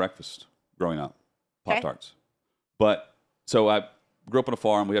go-to breakfast growing up, Pop-Tarts. But so I grew up on a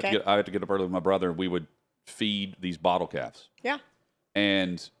farm. I had to get up early with my brother. We would feed these bottle calves. Yeah.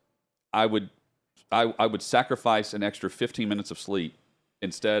 And I would sacrifice an extra 15 minutes of sleep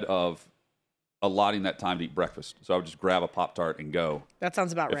instead of allotting that time to eat breakfast. So I would just grab a Pop-Tart and go. That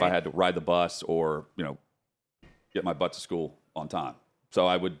sounds about right. If I had to ride the bus or, get my butt to school on time. So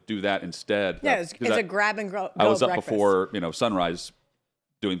I would do that instead. Yeah, it's a grab and go I was up breakfast. before, sunrise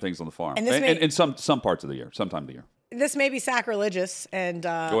doing things on the farm. And in some parts of the year, sometime of the year. This may be sacrilegious and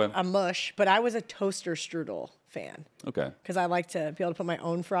a mush, but I was a toaster strudel fan. Okay. Because I like to be able to put my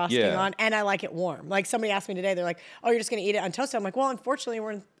own frosting on, and I like it warm. Like somebody asked me today, they're like, "Oh, you're just going to eat it on toaster?" I'm like, "Well, unfortunately,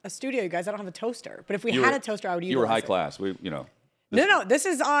 we're in a studio, you guys. I don't have a toaster. But if we had a toaster, I would utilize it." You were high class. No. This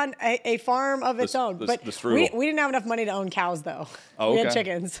is on a farm of its own. But we didn't have enough money to own cows, though. Oh, we had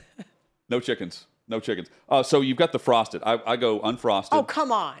chickens. No chickens. So you've got the frosted. I go unfrosted. Oh,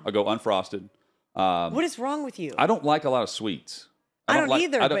 come on. I go unfrosted. What is wrong with you? I don't like a lot of sweets. I don't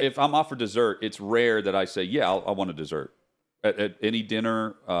either. If I'm offered dessert, it's rare that I say, yeah, I want a dessert. At any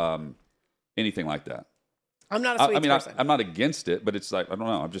dinner, anything like that. I'm not a sweets person. I'm not against it, but it's like, I don't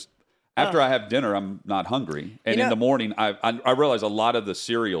know. I'm just, after I have dinner, I'm not hungry. And in the morning, I realize a lot of the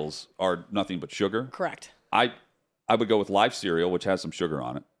cereals are nothing but sugar. Correct. I would go with Life cereal, which has some sugar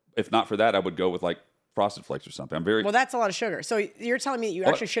on it. If not for that, I would go with Frosted Flakes or something. Well, that's a lot of sugar. So you're telling me that you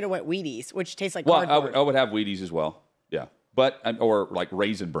actually should have went Wheaties, which tastes like cardboard. I would have Wheaties as well. Yeah. Or like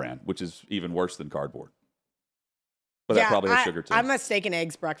Raisin Bran, which is even worse than cardboard. But that probably has sugar too. I'm a steak and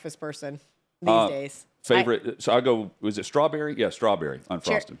eggs breakfast person these days. Favorite? So I go, was it strawberry? Yeah, strawberry,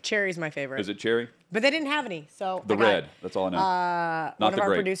 unfrosted. Cherry's my favorite. Is it cherry? But they didn't have any. So the red, that's all I know. One of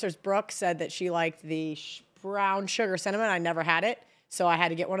our producers, Brooke, said that she liked the brown sugar cinnamon. I never had it. So I had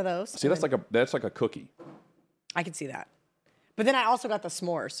to get one of those. See, that's like a cookie. I could see that. But then I also got the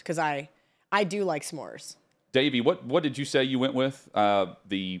s'mores because I do like s'mores. Davey, what did you say you went with?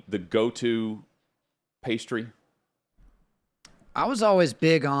 The go-to pastry? I was always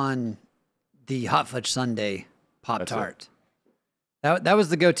big on the hot fudge sundae Pop-Tart. That was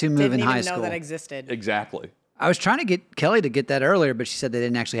the go-to move in high school. Didn't even know that existed. Exactly. I was trying to get Kelly to get that earlier, but she said they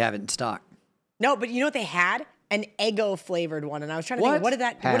didn't actually have it in stock. No, but you know what they had? An Eggo flavored one, and I was trying to think, what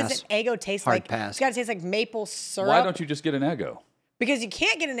does an Eggo taste like? Pass. It's got to taste like maple syrup. Why don't you just get an Eggo? Because you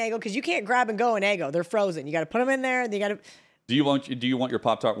can't get an Eggo because you can't grab and go an Eggo. They're frozen. You got to put them in there. And you got to. Do you want your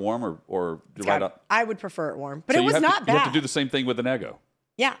Pop-Tart warm or right up? I would prefer it warm, but it was not bad. You have to do the same thing with an Eggo.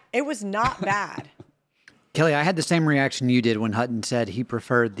 Yeah, it was not bad. Kelly, I had the same reaction you did when Hutton said he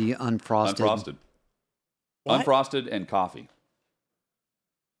preferred the unfrosted. Unfrosted and coffee.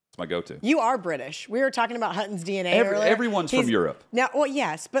 It's my go-to. You are British. We were talking about Hutton's DNA earlier. Everyone's from Europe. Now, well,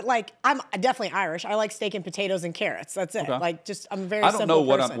 yes, but I'm definitely Irish. I like steak and potatoes and carrots. That's it. Okay. I'm a very. I don't know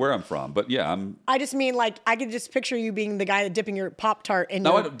person. where I'm from, but yeah, I just mean I could just picture you being the guy dipping your Pop-Tart in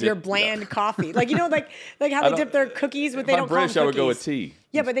your bland coffee, like how they dip their cookies, but they don't call them cookies. I would go with tea.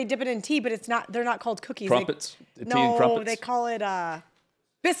 Yeah, but they dip it in tea, but it's not. They're not called cookies. Crumpets. Tea and crumpets. They call it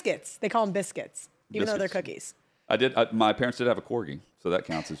biscuits. They call them biscuits, even though they're cookies. I did. My parents did have a corgi, so that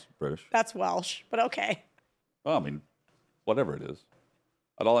counts as British. That's Welsh, but okay. Well, I mean, whatever it is.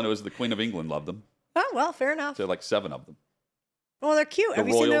 All I know is the Queen of England loved them. Oh, well, fair enough. So like 7 of them. Well, they're cute. Have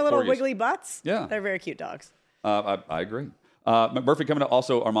you seen their little corgis. wiggly butts? Yeah. They're very cute dogs. I agree. McMurphy coming up,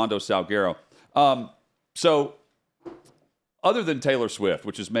 also Armando Salguero. So other than Taylor Swift,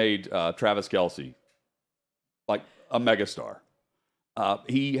 which has made Travis Kelce like a megastar,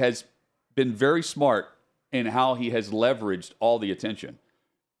 he has been very smart in how he has leveraged all the attention.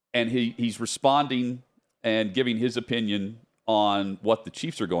 And he's responding and giving his opinion on what the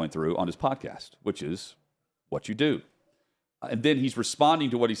Chiefs are going through on his podcast, which is What You Do. And then he's responding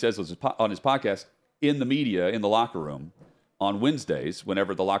to what he says on his podcast in the media, in the locker room, on Wednesdays,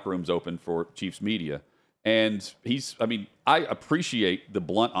 whenever the locker room's open for Chiefs media. And I appreciate the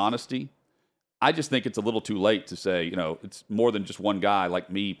blunt honesty. I just think it's a little too late to say, it's more than just one guy like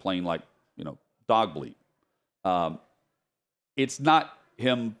me playing like, dog bleat. It's not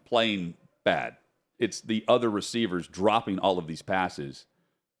him playing bad. It's the other receivers dropping all of these passes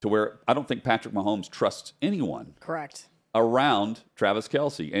to where I don't think Patrick Mahomes trusts anyone. Correct. Around Travis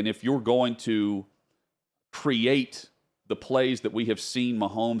Kelce. And if you're going to create the plays that we have seen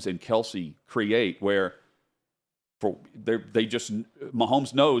Mahomes and Kelce create, where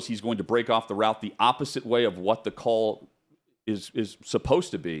Mahomes knows he's going to break off the route the opposite way of what the call is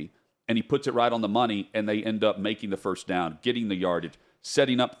supposed to be, and he puts it right on the money, and they end up making the first down, getting the yardage,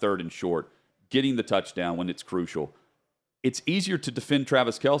 setting up 3rd and short, getting the touchdown when it's crucial. It's easier to defend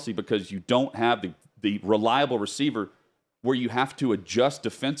Travis Kelce because you don't have the reliable receiver where you have to adjust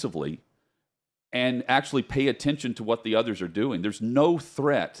defensively and actually pay attention to what the others are doing. There's no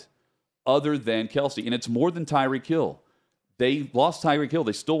threat other than Kelce, and it's more than Tyreek Hill. They lost Tyreek Hill.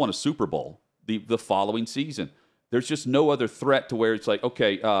 They still won a Super Bowl the following season. There's just no other threat to where it's like,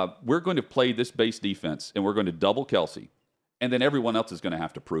 okay, we're going to play this base defense, and we're going to double Kelce, and then everyone else is going to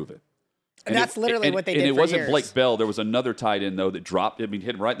have to prove it. And that's literally what they did for years. And it wasn't Blake Bell. There was another tight end, though, that dropped. Hit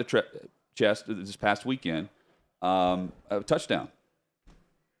him right in the chest this past weekend. A touchdown.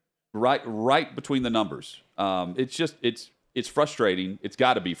 Right between the numbers. It's frustrating. It's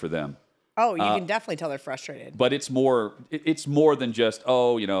got to be for them. Oh, you can definitely tell they're frustrated. But it's more than just,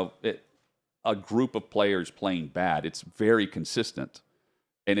 a group of players playing bad. It's very consistent.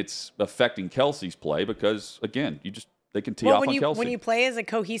 And it's affecting Kelce's play because, again, they can tee off on Kelce. When you play as a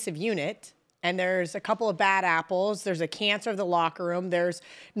cohesive unit and there's a couple of bad apples, there's a cancer of the locker room, there's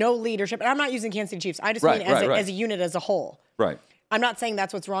no leadership. And I'm not using Kansas City Chiefs. I just mean as a unit as a whole. Right. I'm not saying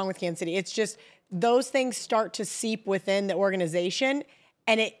that's what's wrong with Kansas City. It's just those things start to seep within the organization,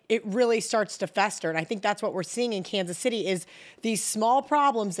 and it really starts to fester. And I think that's what we're seeing in Kansas City is these small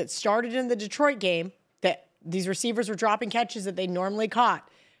problems that started in the Detroit game, that these receivers were dropping catches that they normally caught.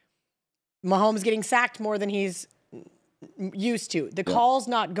 Mahomes getting sacked more than he's used to. The call's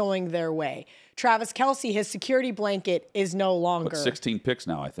not going their way. Travis Kelce, his security blanket is no longer. 16 picks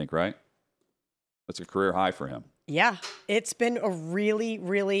now, I think, right? That's a career high for him. Yeah, it's been a really,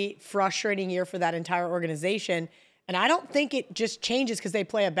 really frustrating year for that entire organization. And I don't think it just changes because they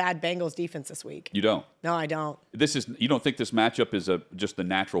play a bad Bengals defense this week. You don't? No, I don't. You don't think this matchup is just the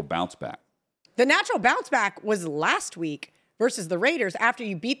natural bounce back? The natural bounce back was last week versus the Raiders. After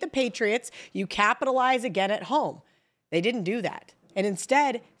you beat the Patriots, you capitalize again at home. They didn't do that. And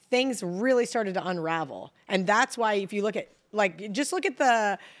instead, things really started to unravel. And that's why if you look at, just look at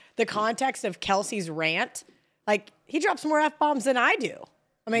the context of Kelce's rant. He drops more F-bombs than I do.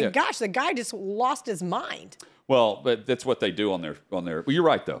 I mean, gosh, the guy just lost his mind. Well, but that's what they do on their. Well, you're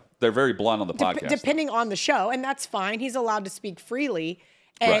right though. They're very blunt on the podcast. Depending on the show, and that's fine. He's allowed to speak freely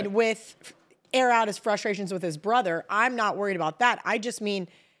and air out his frustrations with his brother. I'm not worried about that. I just mean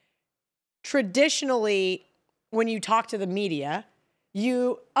traditionally when you talk to the media,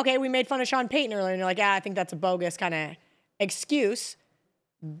 we made fun of Sean Payton earlier, and you're like, I think that's a bogus kind of excuse.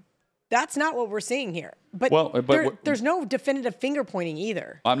 That's not what we're seeing here. But there's no definitive finger pointing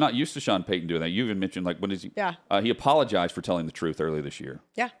either. I'm not used to Sean Payton doing that. You even mentioned when is he? Yeah. He apologized for telling the truth earlier this year.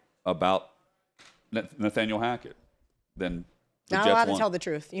 Yeah. About Nathaniel Hackett. Then the not Jets allowed to won. tell the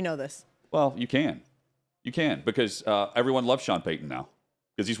truth. You know this. Well, you can because everyone loves Sean Payton now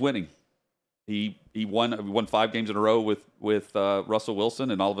because he's winning. He won 5 games in a row with Russell Wilson,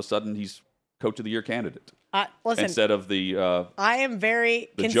 and all of a sudden he's Coach of the Year candidate. Listen, instead of the I am very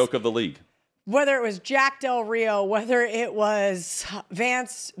joke of the league. Whether it was Jack Del Rio, whether it was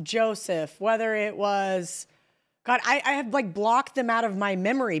Vance Joseph, whether it was I have blocked them out of my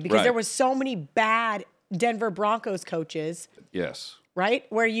memory because there was so many bad Denver Broncos coaches. Yes. Right?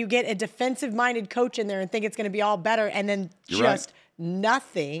 Where you get a defensive-minded coach in there and think it's going to be all better, and then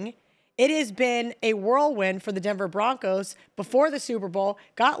nothing. It has been a whirlwind for the Denver Broncos before the Super Bowl.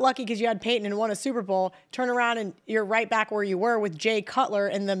 Got lucky because you had Peyton and won a Super Bowl. Turn around and you're right back where you were with Jay Cutler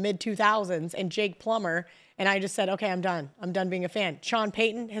in the mid-2000s and Jake Plummer. And I just said, okay, I'm done. I'm done being a fan. Sean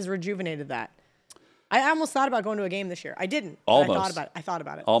Payton has rejuvenated that. I almost thought about going to a game this year. I didn't. Almost. I thought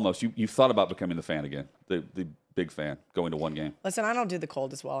about it. Almost. You thought about becoming the fan again, the big fan, going to one game. Listen, I don't do the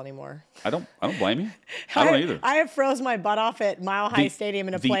cold as well anymore. I don't blame you. I don't either. I have froze my butt off at Mile High Stadium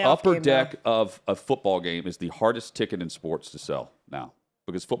in a playoff game. The upper deck of a football game is the hardest ticket in sports to sell now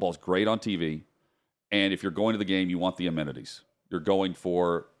because football is great on TV, and if you're going to the game, you want the amenities. You're going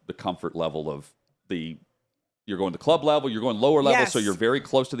for the comfort level of you're going to club level, you're going lower level, Yes. so you're very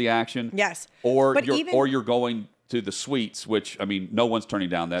close to the action. Yes. Or you're going to the suites, which, I mean, no one's turning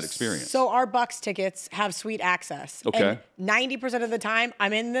down that experience. So our Bucks tickets have suite access. Okay. And 90% of the time,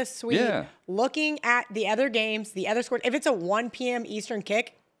 I'm in the suite looking at the other games, the other scores. If it's a 1 p.m. Eastern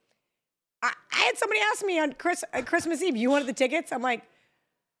kick, I had somebody ask me on Christmas Eve, you wanted the tickets? I'm like,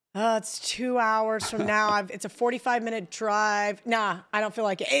 it's 2 hours from now. It's a 45-minute drive. Nah, I don't feel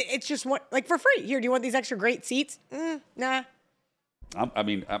like it. It's just like for free. Here, do you want these extra great seats? Nah.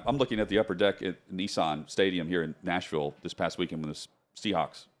 I'm looking at the upper deck at Nissan Stadium here in Nashville this past weekend with the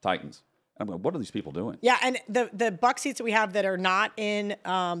Seahawks, Titans. I'm going, what are these people doing? Yeah, and the Buck seats that we have that are not in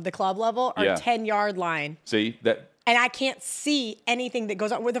the club level are 10-yard line. See that? And I can't see anything that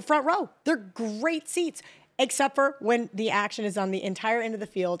goes on with the front row. They're great seats, except for when the action is on the entire end of the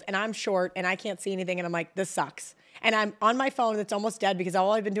field, and I'm short and I can't see anything, and I'm like, this sucks. And I'm on my phone that's almost dead because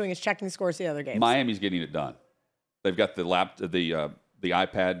all I've been doing is checking the scores to the other games. Miami's getting it done. They've got the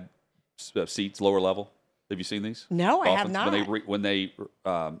iPad seats lower level. Have you seen these? No, I have not. When they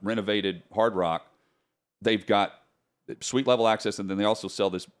renovated Hard Rock, they've got suite level access, and then they also sell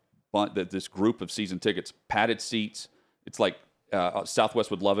this group of season tickets, padded seats. It's like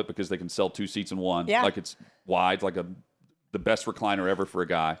Southwest would love it because they can sell 2 seats in one. Yeah. Like it's wide, like the best recliner ever for a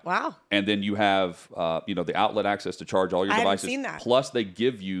guy. Wow. And then you have the outlet access to charge all your devices. I haven't seen that. Plus, they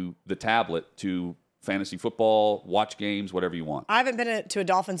give you the tablet to fantasy football, watch games, whatever you want. I haven't been to a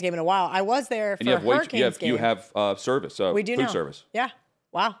Dolphins game in a while. I was there for a Hurricanes game. You have service, we do food now. service. Yeah.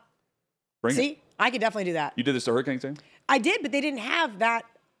 Wow. See, I could definitely do that. You did this to Hurricanes game? I did, but they didn't have that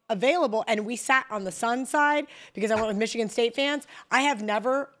available, and we sat on the sun side because I went with Michigan State fans. I have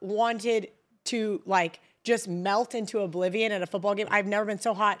never wanted to just melt into oblivion at a football game. I've never been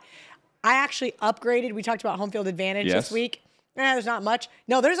so hot. I actually upgraded. We talked about home field advantage this week. There's not much.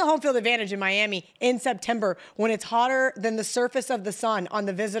 No, there's a home field advantage in Miami in September when it's hotter than the surface of the sun on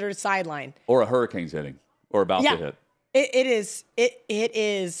the visitor's sideline. Or a hurricane's hitting or about to hit. It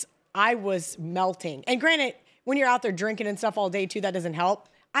is. I was melting. And granted, when you're out there drinking and stuff all day too, that doesn't help.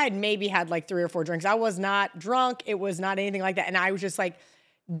 I had maybe had 3 or 4 drinks. I was not drunk. It was not anything like that. And I was just like,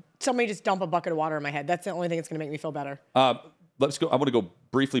 somebody just dump a bucket of water in my head. That's the only thing that's going to make me feel better. Let's go. I want to go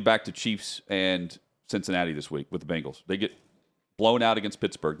briefly back to Chiefs and Cincinnati this week with the Bengals. They get blown out against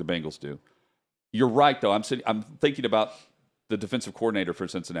Pittsburgh. The Bengals do. You're right, though. I'm thinking about the defensive coordinator for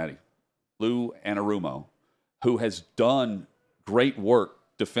Cincinnati, Lou Anarumo, who has done great work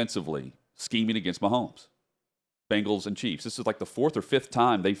defensively, scheming against Mahomes. Bengals and Chiefs. This is like the 4th or 5th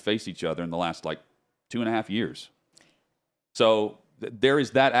time they faced each other in the last 2.5 years. So there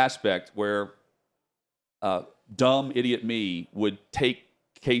is that aspect where dumb idiot me would take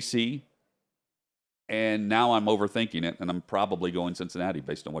KC, and now I'm overthinking it, and I'm probably going Cincinnati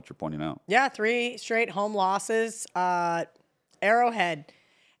based on what you're pointing out. Yeah, 3 straight home losses. Arrowhead.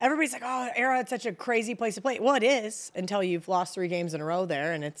 Everybody's like, oh, Arrowhead's such a crazy place to play. Well, it is until you've lost 3 games in a row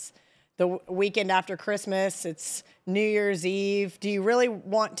there, and it's the weekend after Christmas. It's New Year's Eve. Do you really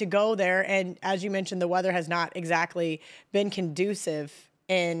want to go there? And as you mentioned, the weather has not exactly been conducive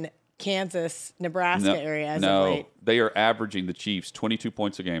in Kansas, Nebraska area as of late. They are averaging the Chiefs 22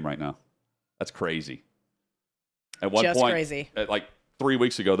 points a game right now. That's crazy. At one point, crazy. 3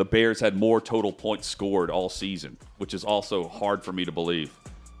 weeks ago, the Bears had more total points scored all season, which is also hard for me to believe.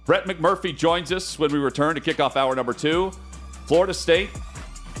 Brett McMurphy joins us when we return to kick off hour number 2. Florida State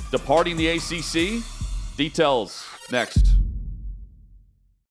departing the ACC. Details next.